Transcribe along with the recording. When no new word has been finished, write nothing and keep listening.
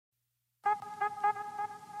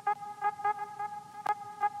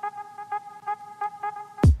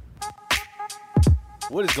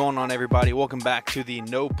What is going on, everybody? Welcome back to the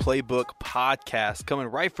No Playbook podcast, coming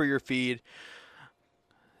right for your feed.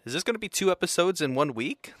 Is this going to be 2 episodes in 1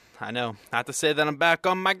 week? I know, not to say that I'm back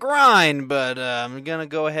on my grind, but I'm going to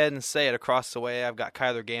go ahead and say it across the way. I've got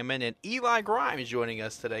Kyler Gammon and Eli Grimes joining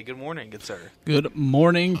us today. Good morning, good sir. Good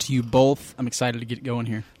morning to you both. I'm excited to get going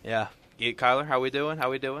here. Yeah. Kyler, how we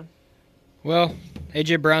doing? Well,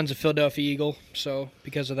 A.J. Brown's a Philadelphia Eagle, so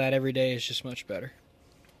because of that, every day is just much better.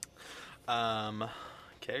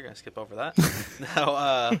 Okay, we're going to skip over that.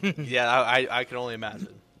 I can only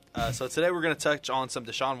imagine. So today we're going to touch on some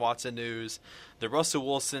Deshaun Watson news, the Russell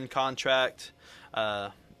Wilson contract,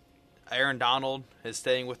 Aaron Donald is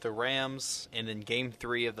staying with the Rams, and then Game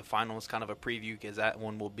 3 of the finals, kind of a preview, because that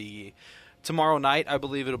one will be tomorrow night. I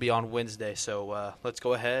believe it'll be on Wednesday. So let's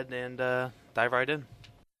go ahead and dive right in.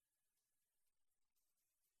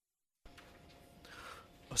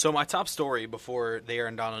 So my top story before the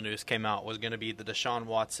Aaron Donald news came out was going to be the Deshaun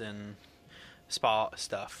Watson spa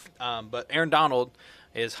stuff. But Aaron Donald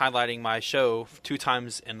is highlighting my show 2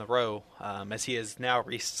 times in a row as he is now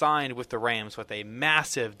re-signed with the Rams with a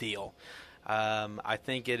massive deal. I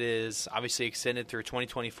think it is obviously extended through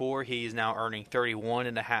 2024. He's now earning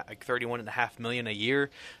 $31.5 million a year,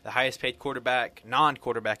 the highest paid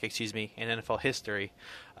non-quarterback, in NFL history.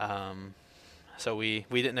 So we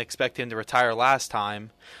didn't expect him to retire last time.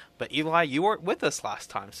 But, Eli, you weren't with us last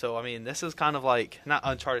time. So, I mean, this is kind of like not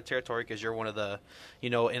uncharted territory because you're one of the,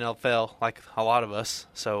 NFL, like a lot of us.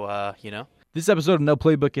 So, This episode of No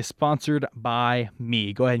Playbook is sponsored by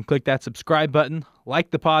me. Go ahead and click that subscribe button, like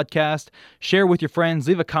the podcast, share with your friends,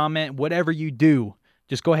 leave a comment, whatever you do.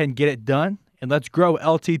 Just go ahead and get it done, and let's grow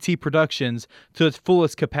LTT Productions to its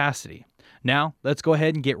fullest capacity. Now, let's go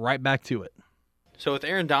ahead and get right back to it. So with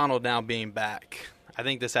Aaron Donald now being back, I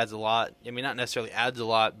think this adds a lot. I mean, not necessarily adds a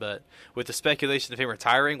lot, but with the speculation of him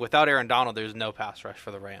retiring, without Aaron Donald, there's no pass rush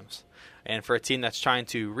for the Rams. And for a team that's trying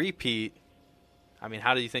to repeat, I mean,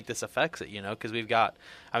 how do you think this affects it, Because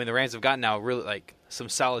the Rams have gotten now really, some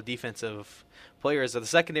solid defensive players. The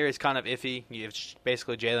secondary is kind of iffy. You have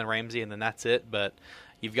basically Jalen Ramsey, and then that's it. But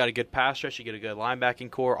you've got a good pass rush. You get a good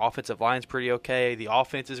linebacking core. Offensive line's pretty okay. The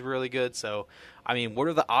offense is really good. So, I mean, what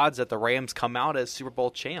are the odds that the Rams come out as Super Bowl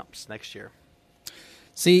champs next year?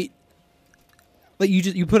 See, but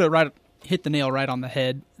you put it hit the nail right on the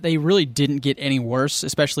head. They really didn't get any worse,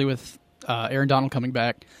 especially with Aaron Donald coming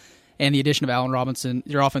back and the addition of Allen Robinson.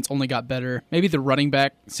 Your offense only got better. Maybe the running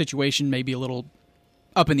back situation may be a little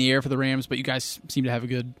up in the air for the Rams, but you guys seem to have a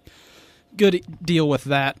good deal with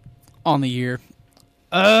that on the year.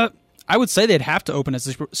 I would say they'd have to open as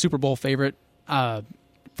a Super Bowl favorite.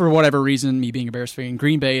 For whatever reason, me being a Bears fan,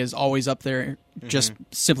 Green Bay is always up there just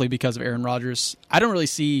simply because of Aaron Rodgers. I don't really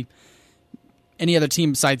see any other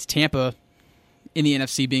team besides Tampa in the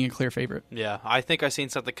NFC being a clear favorite. Yeah, I think I seen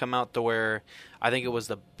something come out to where I think it was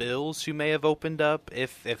the Bills who may have opened up,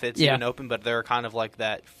 if it's even open, but they're kind of like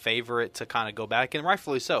that favorite to kind of go back, and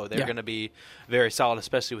rightfully so. They're going to be very solid,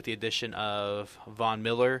 especially with the addition of Von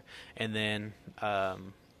Miller and then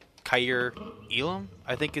Kaiir Elam,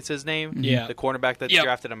 I think it's his name. Yeah. The cornerback that's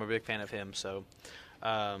drafted. I'm a big fan of him. So,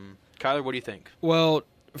 Kyler, what do you think? Well,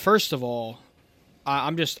 first of all,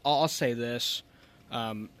 I'll say this,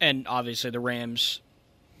 and obviously the Rams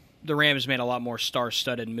made a lot more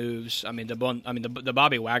star-studded moves. I mean, the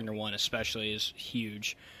Bobby Wagner one especially is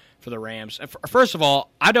huge for the Rams. First of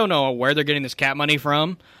all, I don't know where they're getting this cap money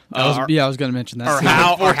from. I was going to mention that.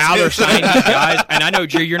 Or how they're signing these guys. And I know,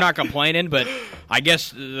 Drew, you're not complaining, but I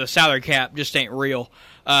guess the salary cap just ain't real.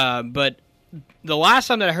 But the last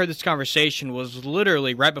time that I heard this conversation was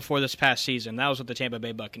literally right before this past season. That was with the Tampa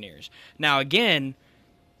Bay Buccaneers. Now, again,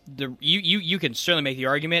 you can certainly make the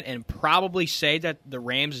argument and probably say that the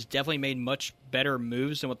Rams definitely made much better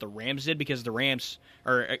moves than what the Rams did, because the Rams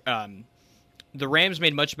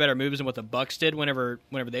made much better moves than what the Bucs did whenever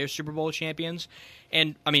they were Super Bowl champions.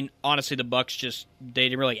 And I mean, honestly, the Bucs they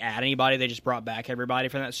didn't really add anybody. They just brought back everybody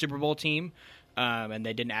from that Super Bowl team, and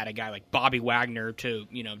they didn't add a guy like Bobby Wagner to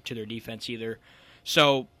their defense either.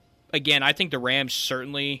 So again, I think the Rams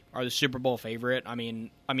certainly are the Super Bowl favorite. I mean,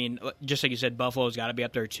 just like you said, Buffalo's got to be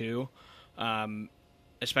up there too.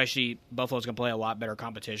 Especially Buffalo's going to play a lot better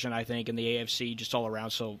competition, I think, in the AFC just all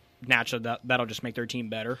around. So naturally, that'll just make their team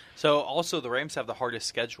better. So also the Rams have the hardest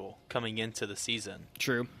schedule coming into the season.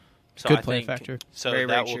 True. So Good play factor. So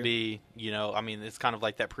that will be, it's kind of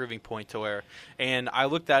like that proving point to where, and I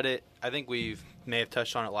looked at it, I think we may have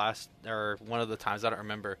touched on it last, or one of the times, I don't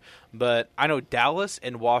remember, but I know Dallas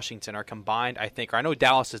and Washington are combined, I know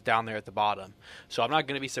Dallas is down there at the bottom. So I'm not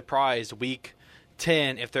going to be surprised week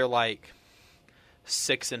 10 if they're like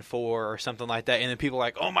 6-4 or something like that, and then people are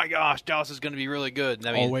like, oh my gosh, Dallas is going to be really good.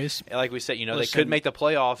 I mean, Always. like we said, they could make the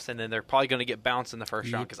playoffs, and then they're probably going to get bounced in the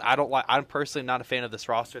first round, because I'm personally not a fan of this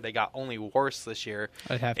roster. They got only worse this year.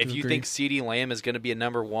 I'd have to If you agree. think CeeDee Lamb is going to be a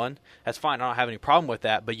number 1, that's fine. I don't have any problem with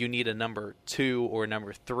that, but you need a number 2 or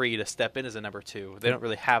number 3 to step in as a number 2. They don't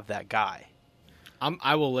really have that guy.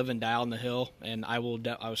 I will live and die on the hill, and I will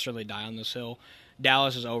certainly die on this hill.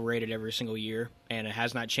 Dallas is overrated every single year, and it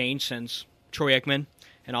has not changed since Troy Aikman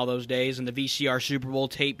and all those days and the VCR Super Bowl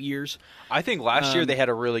tape years. I think last year they had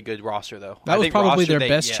a really good roster, though. That was probably their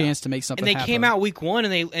best yeah. chance to make something And they happen. came out week 1,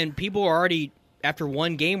 and people are already, after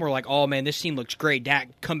one game, were like, oh, man, this team looks great. Dak,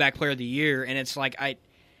 comeback player of the year. And it's like,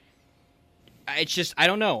 it's just, I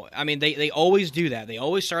don't know. I mean, they always do that. They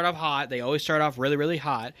always start off hot. They always start off really, really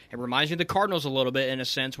hot. It reminds me of the Cardinals a little bit in a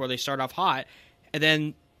sense where they start off hot, and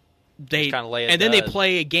then they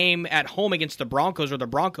play a game at home against the Broncos, or the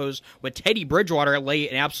Broncos with Teddy Bridgewater lay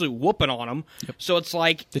an absolute whooping on them. Yep. So it's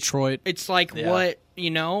like Detroit. It's like what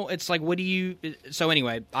It's like what do you? So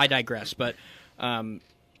anyway, I digress. But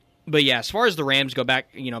yeah, as far as the Rams go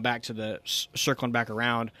back, back to the circling back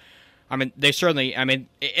around. I mean, they certainly. I mean,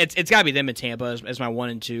 it's got to be them in Tampa as my 1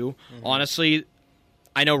 and 2. Mm-hmm. Honestly,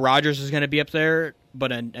 I know Rodgers is going to be up there,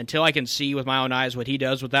 but until I can see with my own eyes what he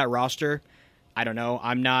does with that roster, I don't know.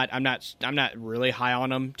 I'm not really high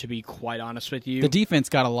on him, to be quite honest with you. The defense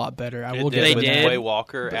got a lot better. I will give it with that. Quay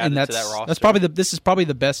Walker added to that roster. This is probably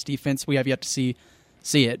the best defense we have yet to see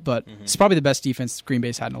it, but it's probably the best defense Green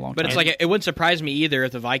Bay's had in a long time. But it's like it wouldn't surprise me either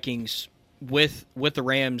if the Vikings with the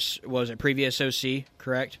Rams was a previous OC,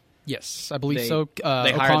 correct? Yes, I believe so.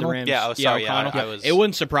 They hired the Rams. Yeah, sorry. O'Connell. It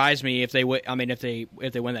wouldn't surprise me if they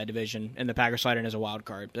if they win that division and the Packers slide in as a wild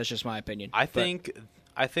card. That's just my opinion.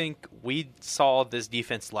 I think we saw this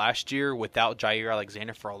defense last year without Jair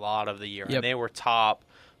Alexander for a lot of the year, and they were top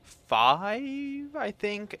 5, I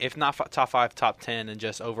think, if not top 5, top 10, and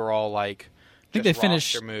just overall I think they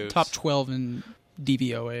finished top 12 in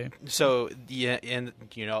DVOA. So yeah, and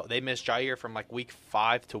they missed Jair from week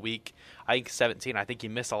 5 to week 17. I think he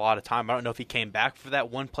missed a lot of time. I don't know if he came back for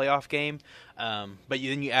that one playoff game, but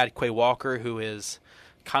then you add Quay Walker, who is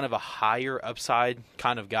kind of a higher upside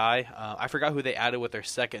kind of guy. I forgot who they added with their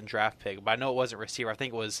second draft pick, but I know it wasn't receiver. I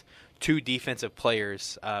think it was 2 defensive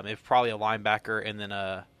players. It was probably a linebacker and then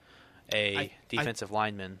a defensive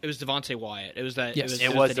lineman. It was Devontae Wyatt. It was that. Yes.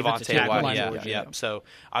 It was Devontae Wyatt. Yeah. So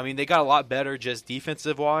I mean, they got a lot better just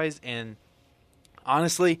defensive wise, and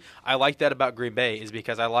honestly, I like that about Green Bay is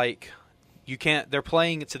because they're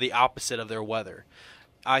playing to the opposite of their weather.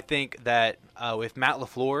 I think that if Matt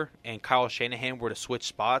LaFleur and Kyle Shanahan were to switch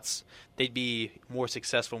spots, they'd be more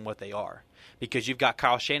successful in what they are. Because you've got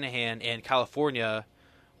Kyle Shanahan in California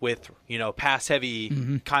with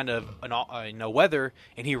pass-heavy kind of weather,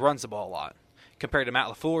 and he runs the ball a lot. Compared to Matt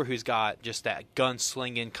LaFleur, who's got just that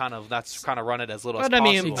gunslinging kind of run it as little as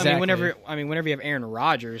possible. Whenever you have Aaron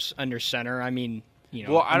Rodgers under center, you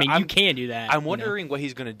can do that. I'm wondering what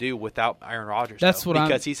he's going to do without Aaron Rodgers.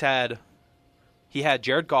 Because he had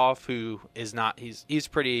Jared Goff, who is not he's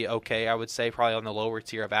pretty okay, I would say, probably on the lower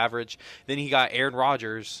tier of average. Then he got Aaron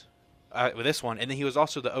Rodgers with this one, and then he was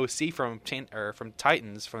also the OC from the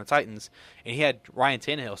Titans, and he had Ryan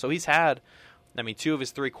Tannehill. So he's had, 2 of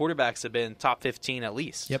his 3 quarterbacks have been top 15 at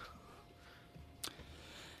least. Yep.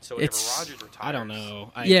 So whenever Rodgers retires, I don't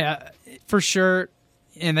know. Yeah, for sure.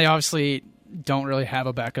 And they obviously don't really have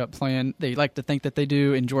a backup plan. They like to think that they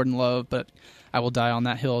do in Jordan Love, but I will die on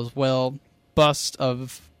that hill as well. Bust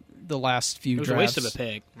of the last few drafts. It was a waste of a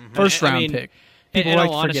pick. Mm-hmm. First round pick. People in like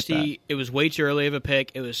all to forget honesty, that. it was way too early of a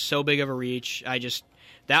pick. It was so big of a reach. I just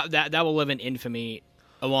that will live in infamy,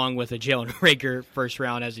 along with a Jalen Rager first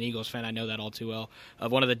round. As an Eagles fan, I know that all too well.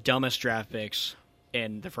 Of one of the dumbest draft picks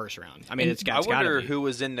in the first round. I wonder who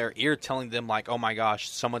was in their ear telling them oh my gosh,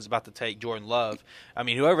 someone's about to take Jordan Love.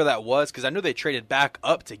 Whoever that was, because I know they traded back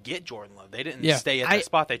up to get Jordan Love. They didn't stay at that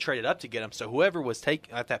spot. They traded up to get him. So whoever was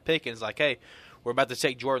at that pick and is like, hey, we're about to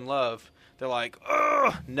take Jordan Love. They're like,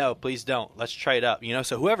 oh, no, please don't. Let's trade up.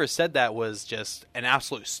 So whoever said that was just an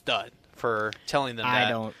absolute stud for telling them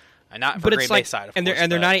that. Not for Green Bay side, of course.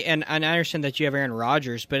 They're not. And I understand that you have Aaron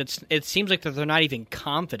Rodgers, but it seems like that they're not even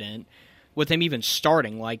confident with him even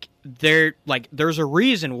starting. There's a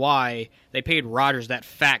reason why they paid Rodgers that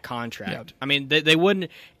fat contract. Yep. They wouldn't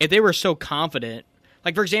if they were so confident.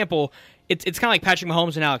 For example, it's kind of like Patrick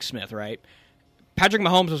Mahomes and Alex Smith, right? Patrick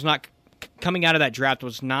Mahomes was not coming out of that draft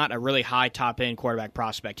was not a really high top end quarterback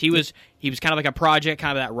prospect. He was kind of like a project,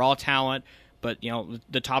 kind of that raw talent. But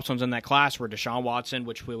the top ones in that class were Deshaun Watson,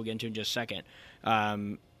 which we will get into in just a second,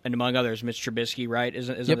 and among others, Mitch Trubisky. Right?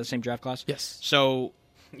 Isn't that the same draft class? Yes. So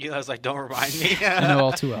I was like, don't remind me. I know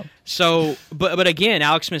all too well. So, but again,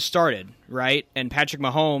 Alex Smith started, right? And Patrick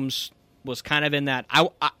Mahomes was kind of in that.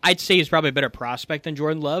 I'd say he's probably a better prospect than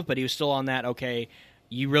Jordan Love, but he was still on that. Okay,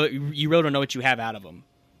 you really don't know what you have out of him.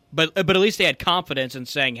 But at least they had confidence in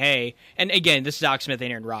saying, hey, and again, this is Alex Smith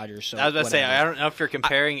and Aaron Rodgers. So I was about to say, I don't know if you're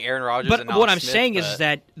comparing Aaron Rodgers and Alex what I'm Smith, saying is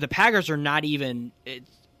that the Packers are not even.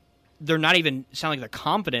 They're not even sound like they're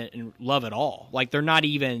confident in Love at all. Like, they're not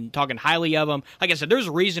even talking highly of him. Like I said, there's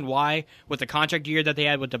a reason why with the contract year that they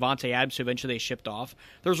had with Devontae Adams, who eventually they shipped off,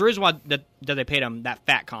 there's a reason why that they paid him that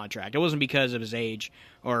fat contract. It wasn't because of his age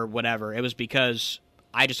or whatever. It was because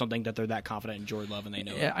I just don't think that they're that confident in Jordan Love, and they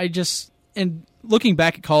know it. And looking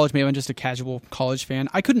back at college, maybe I'm just a casual college fan.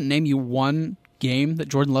 I couldn't name you one game that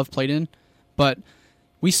Jordan Love played in, but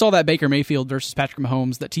we saw that Baker Mayfield versus Patrick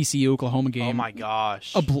Mahomes, that TCU Oklahoma game. Oh my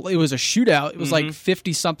gosh! It was a shootout. It was like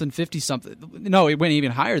 50-something. No, it went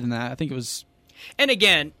even higher than that. I think it was. And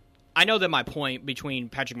again, I know that my point between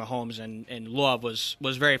Patrick Mahomes and Love was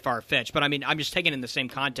very far fetched, but I mean, I'm just taking it in the same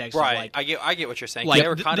context. Right. Of like, I get what you're saying. Like, they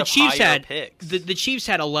were kind the of Chiefs higher had picks. the Chiefs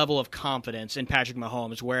had a level of confidence in Patrick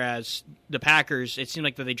Mahomes, whereas the Packers, it seemed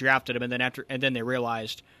like that they drafted him, and then they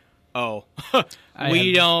realized, oh,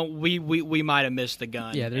 we might have missed the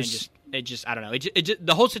gun. Yeah, I don't know.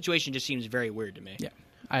 The whole situation just seems very weird to me. Yeah,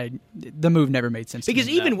 the move never made sense. Because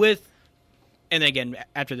to me. even with, and again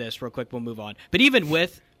after this, real quick, we'll move on. But even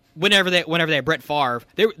with whenever they had Brett Favre,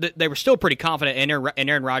 they were still pretty confident, and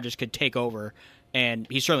Aaron Rodgers could take over, and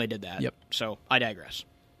he certainly did that. Yep. So I digress.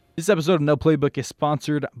 This episode of No Playbook is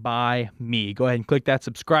sponsored by me. Go ahead and click that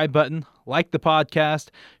subscribe button, like the podcast,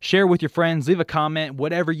 share with your friends, leave a comment,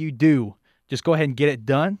 whatever you do. Just go ahead and get it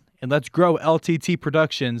done, and let's grow LTT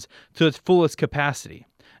Productions to its fullest capacity.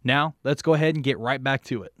 Now, let's go ahead and get right back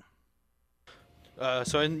to it.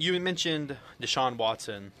 You mentioned Deshaun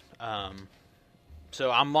Watson.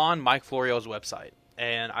 So I'm on Mike Florio's website,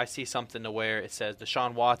 and I see something to where it says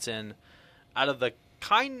Deshaun Watson, out of the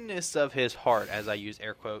kindness of his heart, as I use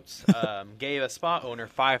air quotes, gave a spot owner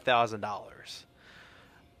 $5,000.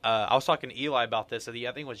 I was talking to Eli about this. I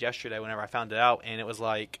think it was yesterday whenever I found it out, and it was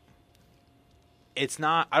like, it's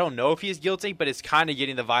not, I don't know if he's guilty, but it's kind of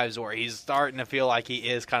getting the vibes where he's starting to feel like he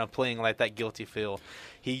is kind of playing like that guilty feel.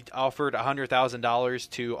 He offered $100,000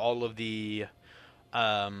 to all of the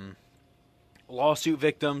lawsuit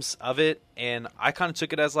victims of it, and I kind of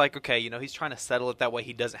took it as like, okay, he's trying to settle it that way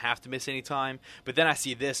he doesn't have to miss any time. But then I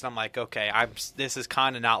see this, and I'm like, okay, this is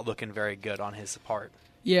kind of not looking very good on his part.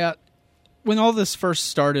 Yeah, when all this first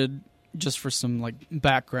started, just for some like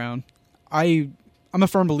background, I'm a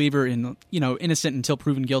firm believer in innocent until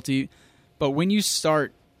proven guilty. But when you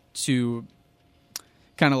start to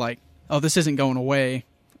kind of like, oh, this isn't going away,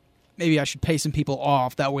 maybe I should pay some people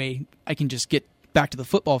off, that way I can just get back to the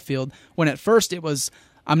football field. When at first it was,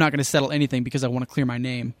 I'm not going to settle anything because I want to clear my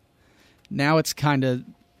name. Now it's kind of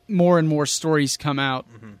more and more stories come out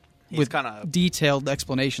with detailed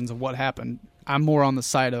explanations of what happened. I'm more on the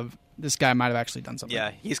side of this guy might have actually done something.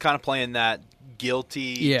 Yeah, he's kind of playing that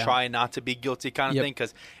guilty, trying not to be guilty kind of thing,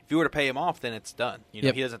 because if you were to pay him off, then it's done. He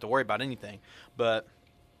doesn't have to worry about anything. But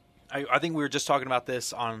I think we were just talking about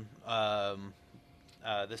this on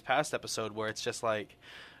this past episode, where it's just like,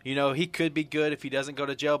 he could be good if he doesn't go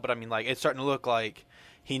to jail, but I mean, like, it's starting to look like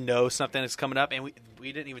he knows something is coming up, and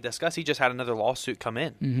we didn't even discuss. He just had another lawsuit come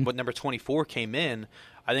in. But number 24 came in,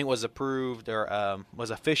 I think was approved or was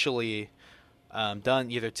officially done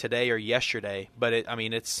either today or yesterday. But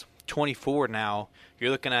it's 24 now.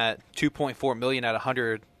 You're looking at $2.4 million at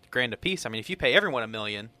 $100,000 a piece. I mean, if you pay everyone $1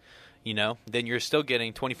 million, then you're still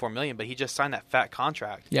getting $24 million. But he just signed that fat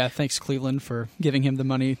contract. Yeah, thanks Cleveland for giving him the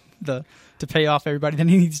money to pay off everybody that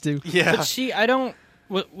he needs to. Yeah. But see, I don't.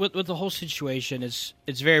 With the whole situation, it's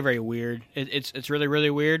very, very weird. It's really, really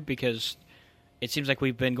weird, because it seems like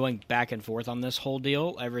we've been going back and forth on this whole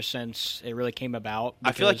deal ever since it really came about.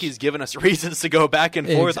 I feel like he's given us reasons to go back and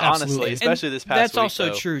forth, honestly, especially this past week. That's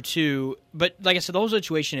also true, too. But like I said, the whole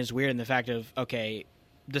situation is weird in the fact of, okay,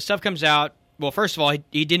 the stuff comes out. Well, first of all,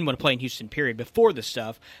 he didn't want to play in Houston, period, before the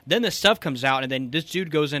stuff. Then the stuff comes out, and then this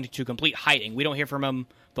dude goes into complete hiding. We don't hear from him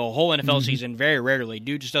the whole NFL season, very rarely.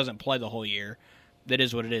 Dude just doesn't play the whole year. That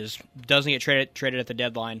is what it is. Doesn't get traded at the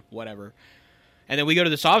deadline, whatever. And then we go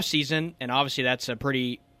to this offseason, and obviously that's a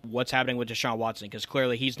pretty what's happening with Deshaun Watson, because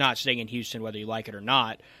clearly he's not staying in Houston whether you like it or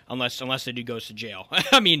not, unless the dude goes to jail.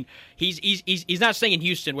 I mean, he's not staying in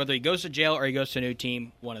Houston whether he goes to jail or he goes to a new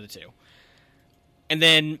team, one of the two. And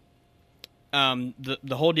then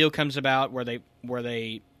the whole deal comes about where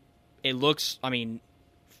it looked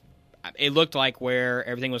like where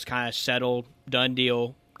everything was kind of settled, done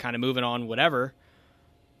deal, kind of moving on, whatever.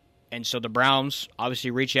 And so the Browns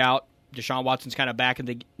obviously reach out. Deshaun Watson's kind of back in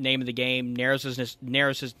the name of the game, narrows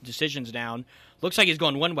his decisions down. Looks like he's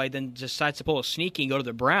going one way, then decides to pull a sneaky and go to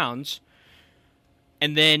the Browns.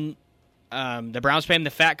 And then the Browns pay him the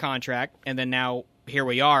fat contract, and then now here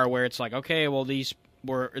we are where it's like, okay, well,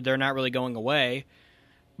 they're not really going away.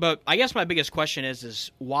 But I guess my biggest question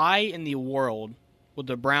is why in the world would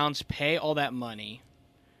the Browns pay all that money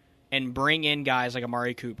and bring in guys like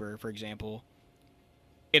Amari Cooper, for example,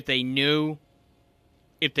 if they knew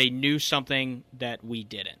something that we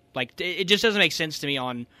didn't? Like, it just doesn't make sense to me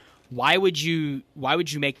on why would you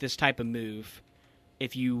make this type of move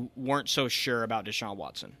if you weren't so sure about Deshaun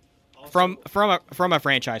Watson from a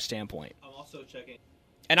franchise standpoint. I'm also checking.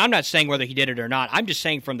 And I'm not saying whether he did it or not. I'm just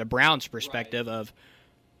saying from the Browns' perspective of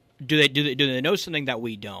do they know something that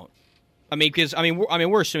we don't? I mean, because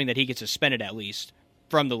we're assuming that he gets suspended at least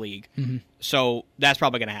from the league, so that's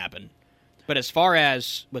probably going to happen. But as far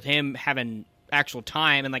as with him having actual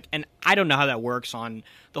time and I don't know how that works on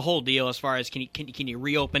the whole deal. As far as can you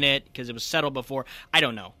reopen it because it was settled before? I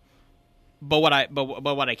don't know. But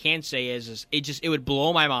what I can say is it would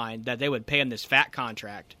blow my mind that they would pay him this fat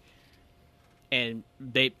contract, and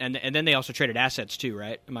then they also traded assets too,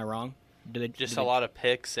 right? Am I wrong? A lot of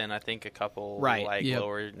picks and I think a couple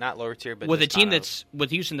lower, not lower tier, but with a team that's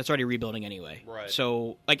with Houston that's already rebuilding anyway. Right.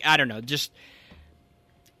 So I don't know,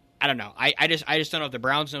 I don't know. I just don't know if the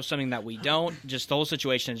Browns know something that we don't. Just the whole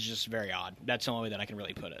situation is just very odd. That's the only way that I can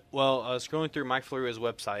really put it. Well, scrolling through Mike Florio's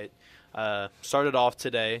website, started off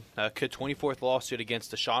today. Could 24th lawsuit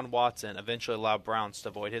against Deshaun Watson eventually allow Browns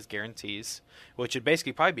to void his guarantees, which would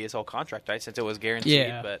basically probably be his whole contract, right? Since it was guaranteed.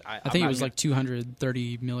 Yeah, but I think it was like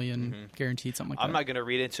 $230 million guaranteed, something like that. I'm not going to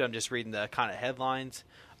read into it. I'm just reading the kind of headlines.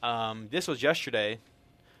 This was yesterday.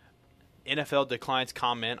 NFL declines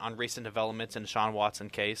comment on recent developments in Deshaun Watson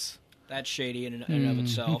case. That's shady in and of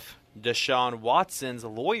itself. Deshaun Watson's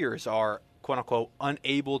lawyers are, quote-unquote,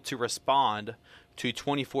 unable to respond to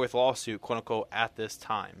 24th lawsuit, quote-unquote, at this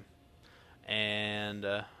time. And,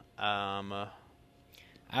 I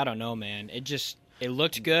don't know, man. It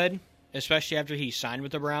looked good, especially after he signed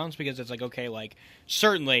with the Browns, because it's like, okay, like,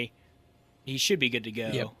 certainly he should be good to go.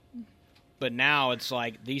 Yep. But now it's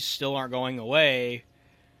like these still aren't going away.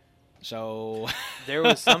 So there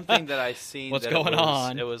was something that I seen. What's that going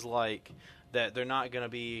on? It was like that they're not going to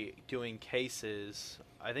be doing cases.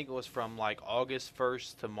 I think it was from like August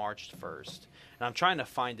 1st to March 1st. And I'm trying to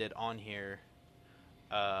find it on here,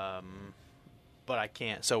 but I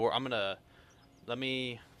can't. So let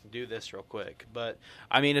me do this real quick. But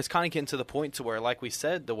I mean, it's kind of getting to the point to where, like we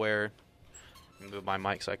said, to where let me move my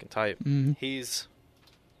mic so I can type. He's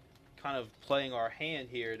kind of playing our hand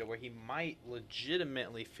here to where he might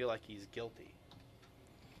legitimately feel like he's guilty.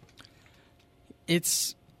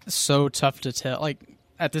 It's so tough to tell. Like,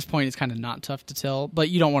 at this point, it's kind of not tough to tell, but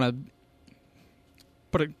you don't want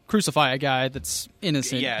to crucify a guy that's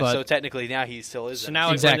innocent. Yeah, but so technically now he still is. So now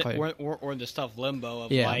exactly. we're in this tough limbo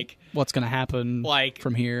of what's going to happen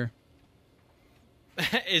from here.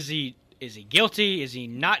 Is he guilty? Is he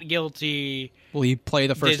not guilty? Will he play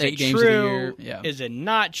the first 8 games true? of the year? Yeah. Is it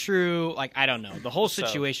not true? Like, I don't know. The whole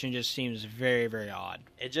situation just seems very, very odd.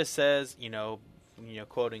 It just says,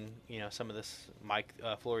 quoting, some of this Mike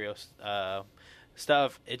Florio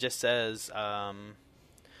stuff. It just says that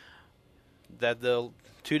the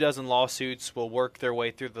 24 lawsuits will work their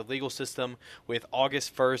way through the legal system with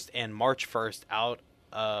August 1st and March 1st out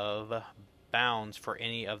of bounds for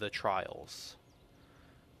any of the trials.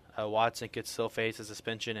 Watson could still face a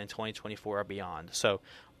suspension in 2024 or beyond. So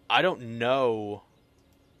I don't know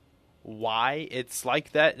why it's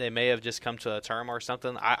like that. They may have just come to a term or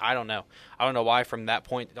something. I don't know. I don't know why from that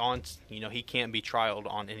point on, he can't be trialed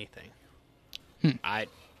on anything.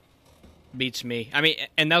 Beats me. I mean,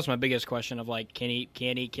 and that was my biggest question of like, can he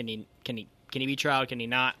be trialed? Can he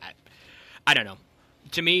not? I don't know.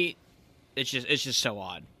 To me, it's just so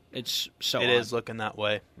odd. It's so odd. It is looking that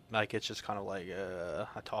way. Like, it's just kind of like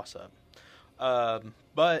a toss-up.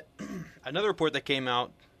 But another report that came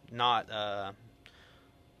out, not,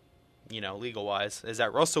 legal-wise, is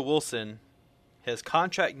that Russell Wilson, his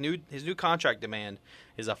new contract demand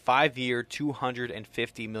is a 5-year,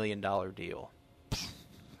 $250 million deal.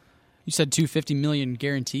 You said $250 million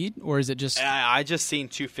guaranteed, or is it just? I just seen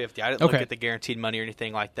 $250. I didn't look at the guaranteed money or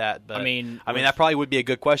anything like that. But I mean, that probably would be a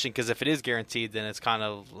good question because if it is guaranteed, then it's kind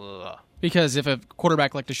of. Because if a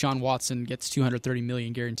quarterback like Deshaun Watson gets $230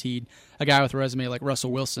 million guaranteed, a guy with a resume like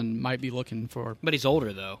Russell Wilson might be looking for. But he's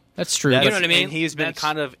older though. That's true. You know what I mean? And he's been That's-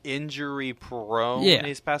 kind of injury prone Yeah. in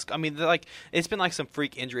his past. I mean, it's been like some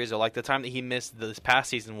freak injuries. Or like the time that he missed this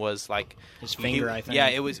past season was like His finger, I think. Yeah,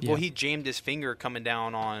 it was. Yeah. Well, he jammed his finger coming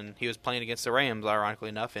down on. He was playing against the Rams, ironically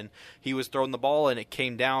enough, and he was throwing the ball and it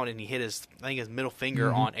came down and he hit his middle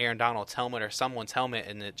finger on Aaron Donald's helmet or someone's helmet,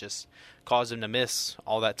 and it just caused him to miss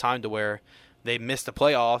all that time to where they missed the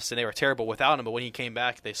playoffs and they were terrible without him. But when he came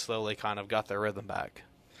back, they slowly kind of got their rhythm back.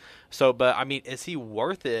 So, but I mean, is he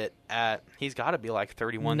worth it? He's got to be like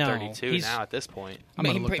 31, No, 32 he's- now at this point. I'm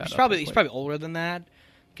gonna He- look that he's up probably real he's quick. probably older than that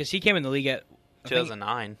because he came in the league at I think-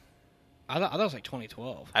 2009. I thought it was like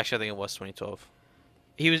 2012. Actually, I think it was 2012.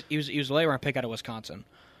 He was a late round pick out of Wisconsin.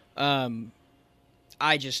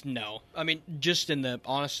 I just no. I mean, just in the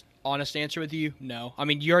honest answer with you, no. I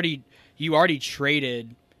mean, you already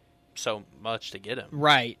traded So much to get him.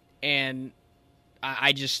 right, and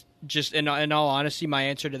I just in all honesty, my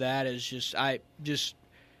answer to that is just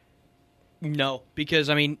no, because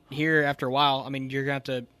I mean, here after a while, I mean, you're gonna have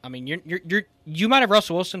to. I mean, you might have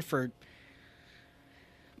Russell Wilson for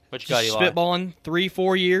What you got, just Eli? spitballing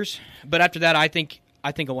 3-4 years, but after that, I think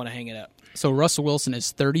I want to hang it up. So Russell Wilson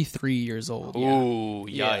is 33 years old. Ooh,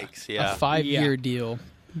 Yeah. yikes! Yeah, A 5-year Yeah. deal.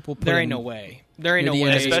 We'll put There ain't him- no way. There ain't Near no the way.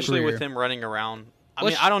 end of his especially career. with him running around. I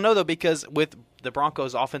Let's- mean, I don't know though, because with the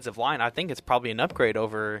Broncos' offensive line, I think it's probably an upgrade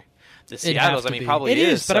over the It'd have Seattle's. to I mean, be. probably It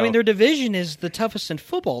is, but I so mean, their division is the toughest in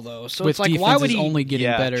football, though. So with it's like, defenses why would he? only getting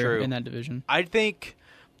Yeah, better true. in that division. I think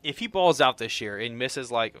if he balls out this year and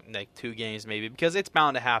misses like 2 games maybe, because it's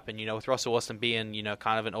bound to happen, with Russell Wilson being,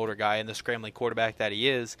 kind of an older guy and the scrambling quarterback that he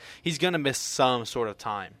is, he's going to miss some sort of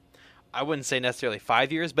time. I wouldn't say necessarily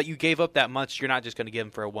 5 years, but you gave up that much, you're not just going to give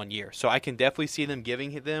him for a 1 year. So I can definitely see them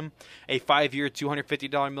giving them a 5-year,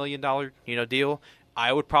 $250 million, deal.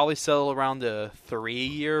 I would probably sell around the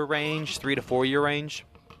 3-year range, 3 to 4 year range,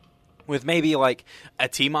 with maybe like a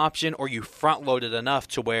team option, or you front loaded enough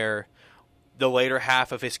to where the later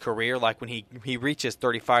half of his career, like when he reaches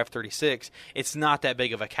 35, 36, it's not that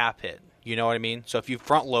big of a cap hit. You know what I mean? So if you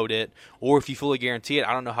front load it, or if you fully guarantee it,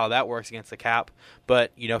 I don't know how that works against the cap,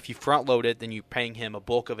 but if you front load it, then you're paying him a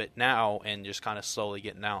bulk of it now and just kind of slowly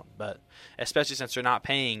getting out. But especially since they're not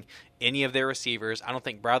paying any of their receivers, I don't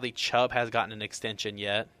think Bradley Chubb has gotten an extension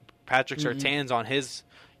yet. Patrick Surtain's on his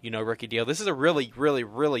rookie deal. This is a really, really,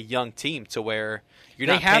 really young team to where you're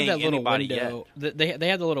They not have paying that little anybody window. yet. They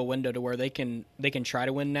have the little window to where they can try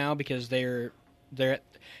to win now because they're.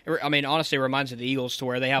 I mean, honestly, it reminds me of the Eagles to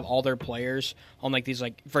where they have all their players on like these,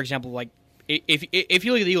 like for example, like if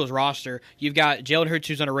you look at the Eagles roster, you've got Jalen Hurts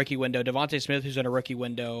who's on a rookie window, Devontae Smith who's on a rookie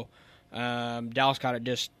window, Dallas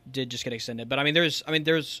Goedert did get extended, but I mean there's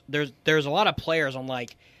a lot of players on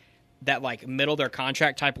like that like middle of their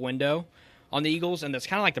contract type window on the Eagles, and that's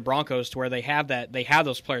kind of like the Broncos to where they have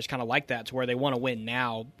those players kind of like that to where they want to win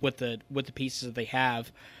now with the pieces that they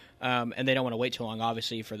have, and they don't want to wait too long,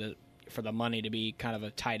 obviously for the money to be kind of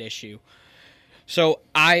a tight issue. So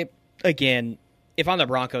if I'm the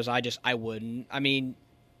Broncos, I wouldn't. I mean,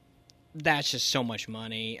 that's just so much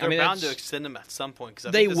money. They're I mean, bound to that's- extend him at some point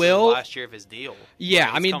because They this will. is the last year of his deal. Yeah, Like,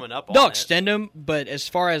 I he's mean, coming up on they'll it. extend him, but as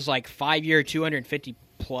far as like 5-year, 250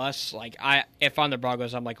 plus, like if I'm the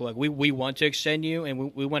Broncos, I'm like, look, we want to extend you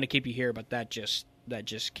and we want to keep you here, but that just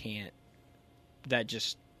can't.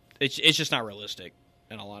 It's just not realistic.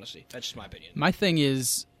 In all honesty, that's just my opinion. My thing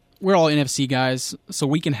is, we're all NFC guys, so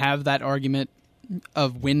we can have that argument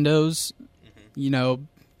of windows,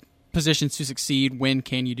 positions to succeed. When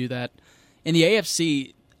can you do that? In the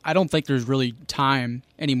AFC, I don't think there's really time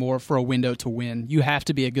anymore for a window to win. You have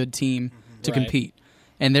to be a good team to Right. compete.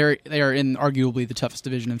 And they are in arguably the toughest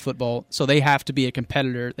division in football, so they have to be a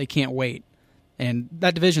competitor. They can't wait. And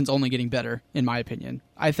that division's only getting better, in my opinion.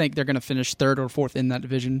 I think they're going to finish 3rd or 4th in that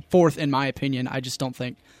division. 4th, in my opinion. I just don't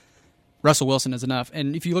think Russell Wilson is enough.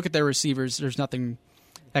 And if you look at their receivers, there's nothing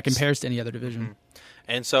that compares to any other division.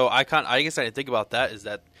 And so I guess I didn't think about that is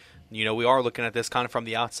that we are looking at this kind of from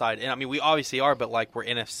the outside, and I mean we obviously are, but like we're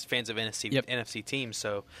fans of NFC teams,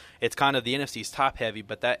 so it's kind of the NFC's top heavy,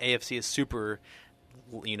 but that AFC is super.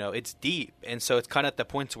 It's deep, and so it's kind of at the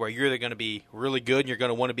point to where you're either going to be really good and you're going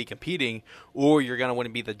to want to be competing, or you're going to want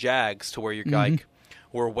to be the Jags, to where you're like,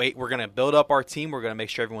 we're going to build up our team, we're going to make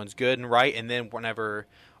sure everyone's good and right, and then whenever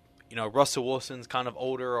Russell Wilson's kind of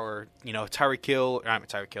older, or Patrick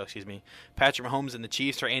Mahomes and the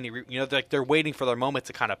Chiefs, or Andy Reid, they're waiting for their moment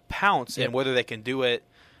to kind of pounce, and whether they can do it,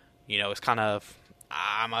 it's kind of.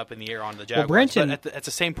 I'm up in the air on the Jaguars. Brenton, but at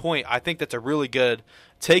the same point, I think that's a really good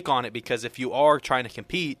take on it, because if you are trying to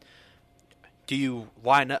compete, do you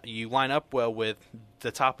line up well with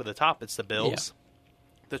the top of the top? It's the Bills,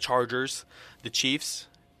 the Chargers, the Chiefs,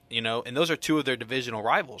 and those are two of their divisional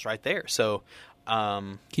rivals right there. So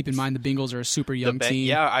keep in mind the Bengals are a super young team.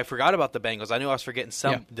 Yeah, I forgot about the Bengals. I knew I was forgetting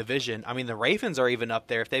some division. I mean, the Ravens are even up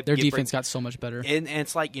there. If their defense got so much better. And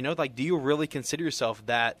it's like, do you really consider yourself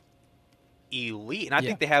that elite? And I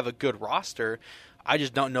think they have a good roster. I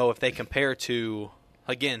just don't know if they compare to,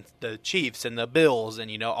 again, the Chiefs and the Bills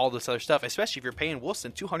and, all this other stuff, especially if you're paying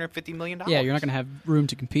Wilson $250 million. Yeah, you're not going to have room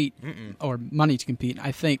to compete or money to compete.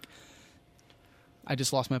 I think I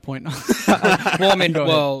just lost my point. Well, I mean,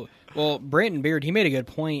 well, Brandon Beard, he made a good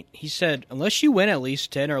point. He said, unless you win at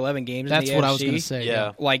least 10 or 11 games That's in the what AFC, I was going to say.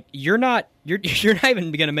 Yeah. Like, you're not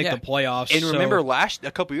even going to make the playoffs. And remember,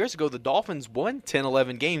 a couple years ago, the Dolphins won 10,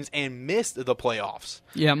 11 games and missed the playoffs.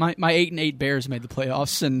 Yeah, my 8-8 Bears made the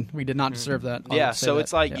playoffs, and we did not deserve that. So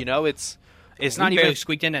it's like, it's not barely even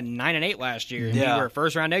squeaked in at 9-8 last year. Yeah. We were a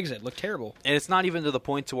first-round exit. Looked terrible. And it's not even to the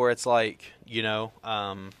point to where it's like,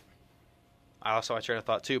 I also had a train of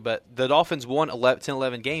thought too, but the Dolphins won 10,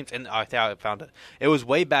 11 games, and I found it. It was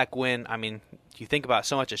way back when, I mean, you think about it,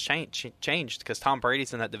 so much has changed because Tom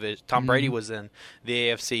Brady's in that division. Tom Brady was in the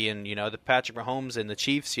AFC, and, the Patrick Mahomes and the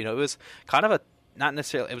Chiefs, it was kind of it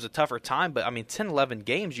was a tougher time, but, I mean, 10, 11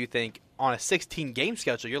 games, you think, on a 16-game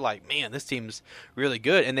schedule, you're like, man, this team's really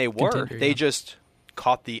good, and they were. They just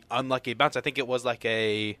caught the unlucky bounce. I think it was like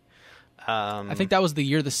a I think that was the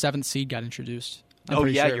year the 7th seed got introduced. Sure.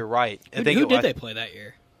 You're right. Who did they play that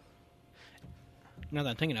year? Now that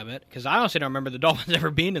I'm thinking of it, because I honestly don't remember the Dolphins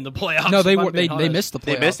ever being in the playoffs. No, they missed the playoffs.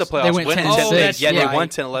 They missed the playoffs. They went 10-6. They won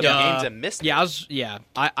 10, 11 games and missed. I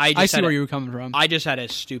see where you were coming from. I just had a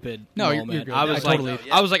stupid moment. You're good. I was like,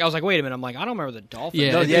 wait a minute. I'm like, I don't remember the Dolphins.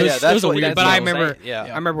 Yeah, it was a weird. But I remember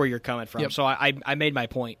where you're coming from. Yep. So I made my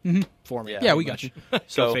point for me. Yeah, we got you.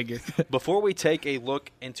 So figure. Before we take a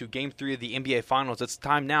look into Game 3 of the NBA Finals, it's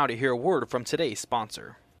time now to hear a word from today's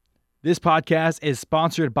sponsor. This podcast is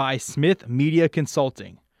sponsored by Smith Media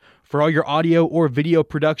Consulting. For all your audio or video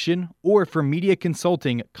production or for media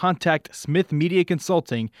consulting, contact Smith Media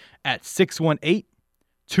Consulting at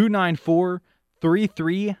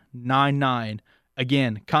 618-294-3399.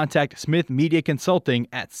 Again, contact Smith Media Consulting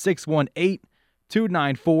at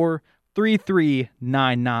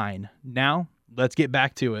 618-294-3399. Now, let's get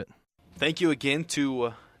back to it. Thank you again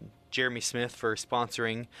to Jeremy Smith for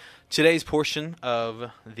sponsoring today's portion of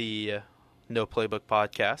the No Playbook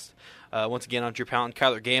podcast. Once again, I'm Drew Pountain,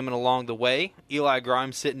 Kyler Gammon along the way. Eli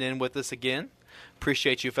Grimes sitting in with us again.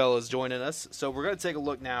 Appreciate you fellas joining us. So we're going to take a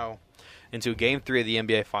look now into Game 3 of the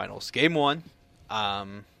NBA Finals. Game 1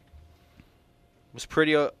 was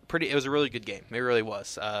pretty. It was a really good game. It really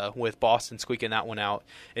was, with Boston squeaking that one out.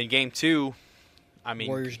 In Game 2, I mean,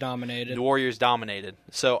 Warriors dominated. The Warriors dominated.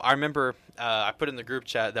 So I remember I put in the group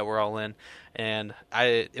chat that we're all in, and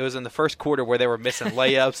it was in the first quarter where they were missing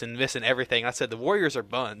layups and missing everything. I said, the Warriors are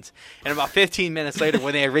buns. And about 15 minutes later,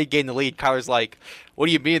 when they regained the lead, Kyler's like, what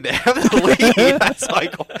do you mean they have the lead?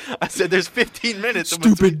 I said, there's 15 minutes.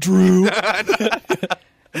 Stupid Drew.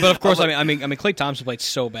 But of course, I mean, Klay Thompson played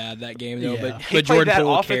so bad that game, though. Yeah. He but played Jordan that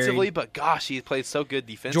Poole offensively, carried. but gosh, he played so good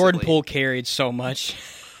defensively. Jordan Poole carried so much.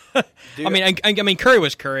 Dude, I mean, Curry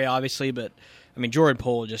was Curry, obviously, but I mean, Jordan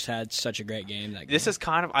Poole just had such a great game that game. This is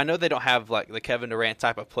kind of, I know they don't have like the Kevin Durant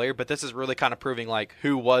type of player, but this is really kind of proving like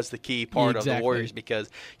who was the key part of the Warriors, because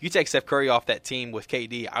you take Steph Curry off that team with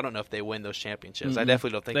KD, I don't know if they win those championships. I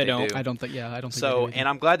definitely don't think they do. I don't think. Yeah, I don't think so. they do. And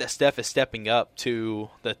I'm glad that Steph is stepping up to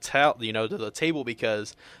the to the table,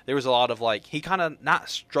 because there was a lot of like, he kind of not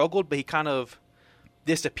struggled, but he kind of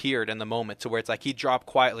disappeared in the moment, to where it's like he dropped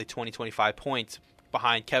quietly 20, 25 points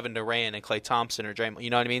behind Kevin Durant and Klay Thompson or Draymond. You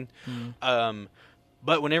know what I mean?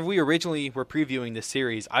 But whenever we originally were previewing this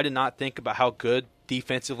series, I did not think about how good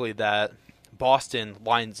defensively that Boston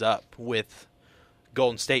lines up with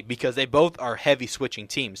Golden State, because they both are heavy switching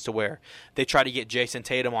teams, to where they try to get Jason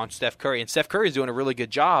Tatum on Steph Curry. And Steph Curry is doing a really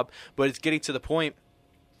good job, but it's getting to the point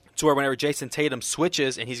to where whenever Jason Tatum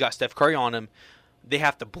switches and he's got Steph Curry on him, they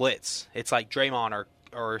have to blitz. It's like Draymond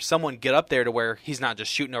or someone get up there to where he's not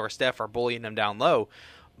just shooting over Steph or bullying him down low.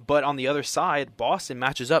 But on the other side, Boston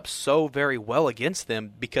matches up so very well against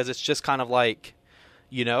them, because it's just kind of like,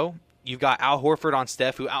 you've got Al Horford on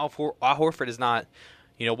Steph, who Al Horford is not,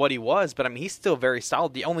 what he was, but I mean, he's still very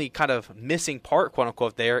solid. The only kind of missing part, quote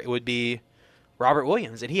unquote, there, it would be Robert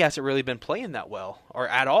Williams, and he hasn't really been playing that well, or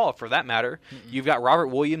at all for that matter. You've got Robert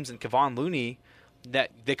Williams and Kevon Looney,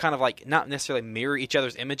 that they kind of like not necessarily mirror each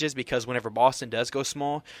other's images, because whenever Boston does go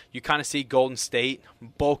small, you kind of see Golden State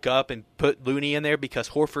bulk up and put Looney in there, because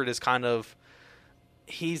Horford is kind of,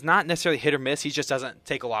 he's not necessarily hit or miss. He just doesn't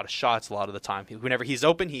take a lot of shots a lot of the time. Whenever he's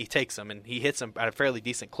open, he takes them, and he hits them at a fairly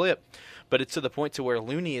decent clip. But it's to the point to where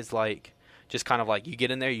Looney is like just kind of like you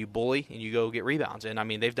get in there, you bully, and you go get rebounds. And, I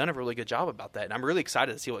mean, they've done a really good job about that. And I'm really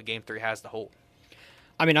excited to see what Game 3 has to hold.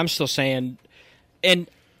 I mean, I'm still saying – and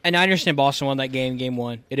I understand Boston won that game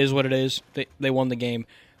 1. It is what it is. They won the game.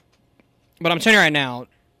 But I'm telling you right now,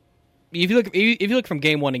 if you look from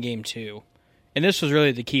Game 1 to Game 2, and this was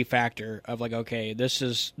really the key factor of like, okay, this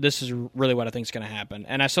is really what I think is going to happen.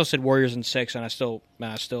 And I still said Warriors in 6, and I still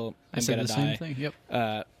am going to die. Same thing. Yep.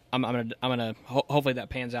 I'm gonna hopefully that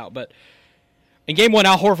pans out. But in Game 1,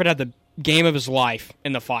 Al Horford had the game of his life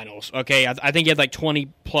in the finals. Okay, I think he had like 20+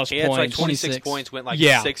 points. He had like 26 points, went like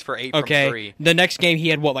 6 for 8 okay. from 3. The next game he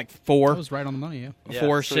had what, like 4? That was right on the money. Yeah.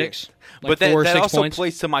 4, sweet. 6. Like but that also points.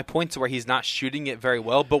 plays to my points where he's not shooting it very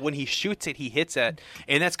well. But when he shoots it, he hits it,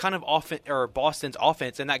 and that's kind of Boston's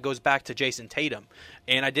offense, and that goes back to Jason Tatum.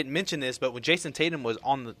 And I didn't mention this, but when Jason Tatum was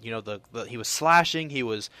on the he was slashing, he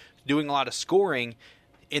was doing a lot of scoring.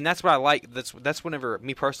 And that's what I like. That's whenever,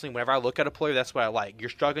 me personally, whenever I look at a player, that's what I like. You're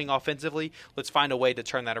struggling offensively. Let's find a way to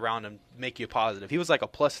turn that around and make you positive. He was like a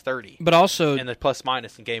 +30. But also, and the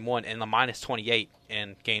plus-minus in Game 1 and the -28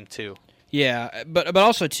 in Game 2. Yeah, but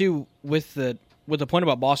also, too, with the point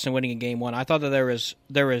about Boston winning in Game 1, I thought that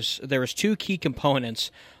there was 2 key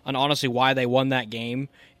components on honestly why they won that game.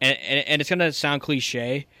 And it's going to sound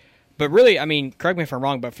cliche, but really, I mean, correct me if I'm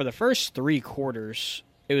wrong, but for the first 3 quarters,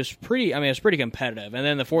 it was pretty competitive. And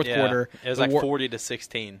then the fourth quarter, it was like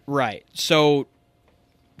 40-16. Right. So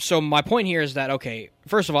my point here is that, okay,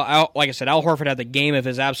 first of all, like I said, Al Horford had the game of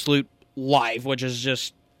his absolute life, which is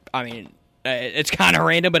just, I mean, it's kind of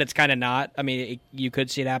random, but it's kind of not. I mean, you could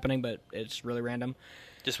see it happening, but it's really random.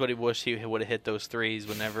 Just what he wished he would have hit those threes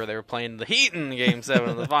whenever they were playing the Heat in Game 7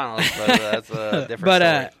 of the finals. But that's a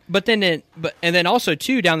different story. And then also,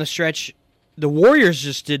 too, down the stretch, the Warriors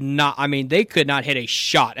just did not. I mean, they could not hit a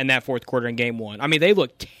shot in that fourth quarter in Game 1. I mean, they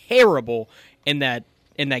looked terrible in that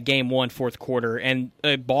Game 1 fourth quarter, and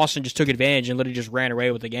Boston just took advantage and literally just ran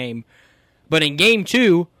away with the game. But in Game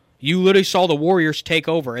 2, you literally saw the Warriors take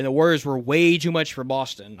over, and the Warriors were way too much for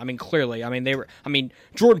Boston. I mean, clearly. I mean,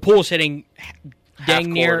 Jordan Poole's hitting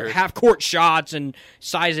dang near half-court shots and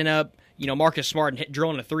sizing up, Marcus Smart and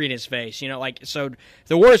drilling a 3 in his face. So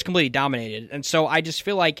the Warriors completely dominated. And so I just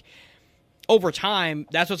feel like over time,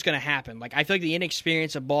 that's what's going to happen. Like, I feel like the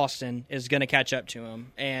inexperience of Boston is going to catch up to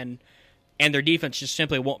them, and their defense just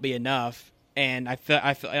simply won't be enough. And I feel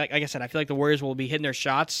like I said, I feel like the Warriors will be hitting their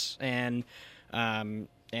shots, and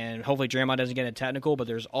hopefully Draymond doesn't get it technical, but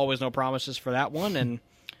there's always no promises for that one. And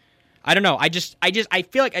I don't know. I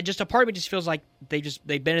feel like a part of me just feels like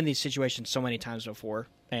they've been in these situations so many times before,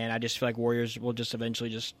 and I just feel like Warriors will just eventually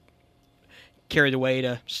just carry the way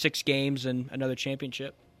to 6 games and another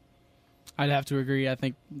championship. I'd have to agree. I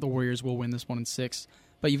think the Warriors will win this one in 6.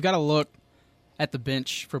 But you've got to look at the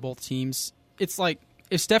bench for both teams. It's like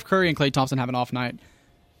if Steph Curry and Klay Thompson have an off night,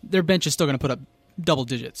 their bench is still going to put up double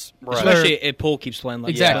digits. Right. Especially if Poole keeps playing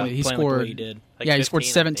like exactly. He scored. Like he did. He scored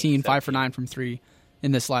 17, 5 for 9 from 3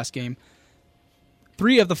 in this last game.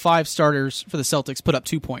 3 of the 5 starters for the Celtics put up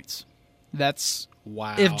 2 points. That's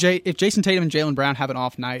wow. If Jason Tatum and Jaylen Brown have an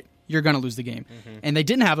off night, you're going to lose the game. Mm-hmm. And they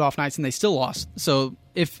didn't have off nights, and they still lost. So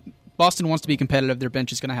if Boston wants to be competitive, their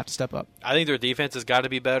bench is going to have to step up. I think their defense has got to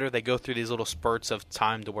be better. They go through these little spurts of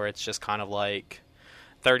time to where it's just kind of like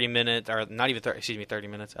 30 minutes, or not even 30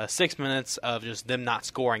 minutes, 6 minutes of just them not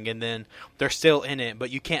scoring, and then they're still in it,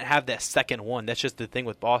 but you can't have that second one. That's just the thing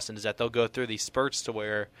with Boston, is that they'll go through these spurts to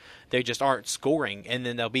where they just aren't scoring, and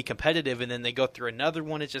then they'll be competitive, and then they go through another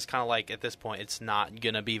one. It's just kind of like, at this point, it's not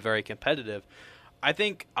going to be very competitive. I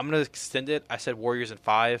think I'm going to extend it. I said Warriors in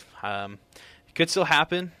 5. It could still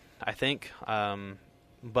happen, I think.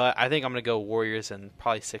 But I think I'm going to go Warriors in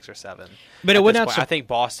probably 6 or 7. But it would not. I think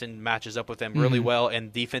Boston matches up with them really well,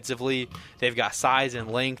 and defensively, they've got size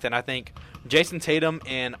and length. And I think Jason Tatum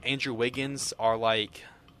and Andrew Wiggins are like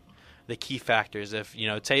the key factors. If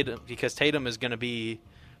because Tatum is going to be,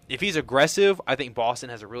 if he's aggressive, I think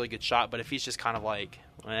Boston has a really good shot. But if he's just kind of like,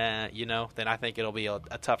 then I think it'll be a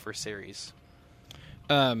tougher series.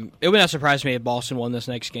 It would not surprise me if Boston won this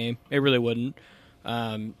next game. It really wouldn't.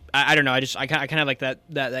 I don't know. I kind of like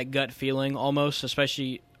that gut feeling almost,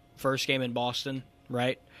 especially first game in Boston,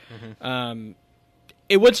 right? Mm-hmm.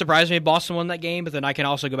 It would surprise me if Boston won that game, but then I can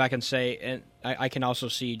also go back and say, and I can also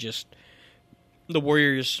see just the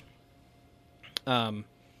Warriors. I'll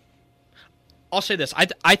say this: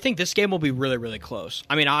 I think this game will be really, really close.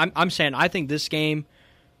 I mean, I'm saying I think this game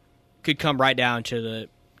could come right down to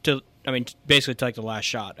basically to like the last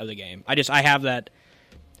shot of the game. I have that.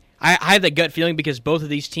 I have that gut feeling because both of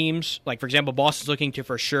these teams, like for example, Boston's looking to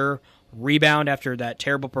for sure rebound after that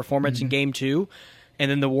terrible performance in Game 2,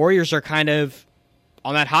 and then the Warriors are kind of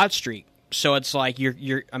on that hot streak. So it's like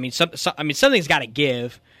something's got to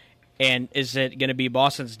give, and is it going to be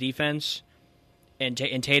Boston's defense and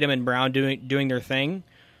Tatum and Brown doing their thing,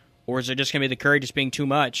 or is it just going to be the Curry just being too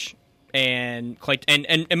much? And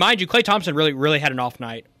mind you, Klay Thompson really had an off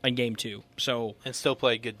night in Game 2, and still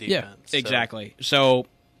played good defense. Yeah, exactly. So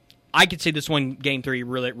I could see this one Game 3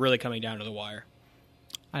 really coming down to the wire.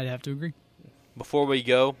 I'd have to agree. Before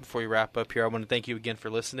we wrap up here, I want to thank you again for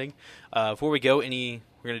listening. Before we go, we're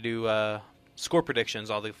going to do score predictions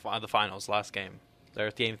on the finals last game.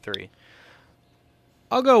 There's Game 3.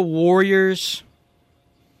 I'll go Warriors.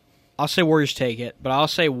 I'll say Warriors take it, but I'll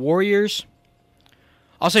say Warriors.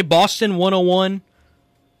 I'll say Boston 101,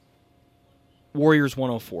 Warriors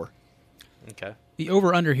 104. Okay. The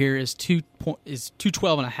over-under here is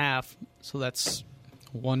 212.5, so that's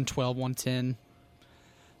 112, 110.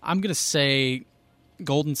 I'm going to say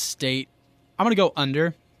Golden State. I'm going to go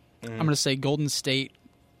under. I'm going to say Golden State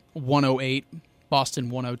 108,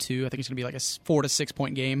 Boston 102. I think it's going to be like a 4 to 6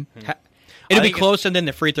 point game. It'll be close, and then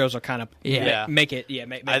the free throws will kind of make it. Yeah,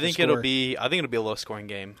 I think it'll be a low scoring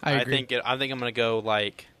game. I agree. I think I'm going to go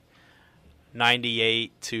like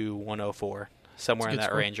 98 to 104, somewhere in that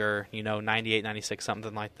score. range, or 98, 96,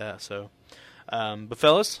 something like that. So, but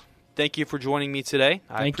fellas, thank you for joining me today.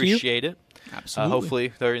 I appreciate it. Absolutely.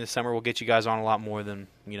 Hopefully, during the summer, we'll get you guys on a lot more than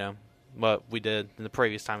what we did in the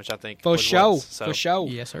previous time, which I think for was sure. once. So, for sure.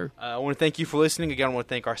 Yes, sir. I want to thank you for listening. Again, I want to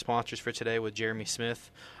thank our sponsors for today with Jeremy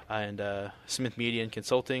Smith and Smith Media and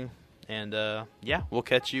Consulting. And, we'll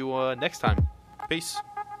catch you next time. Peace.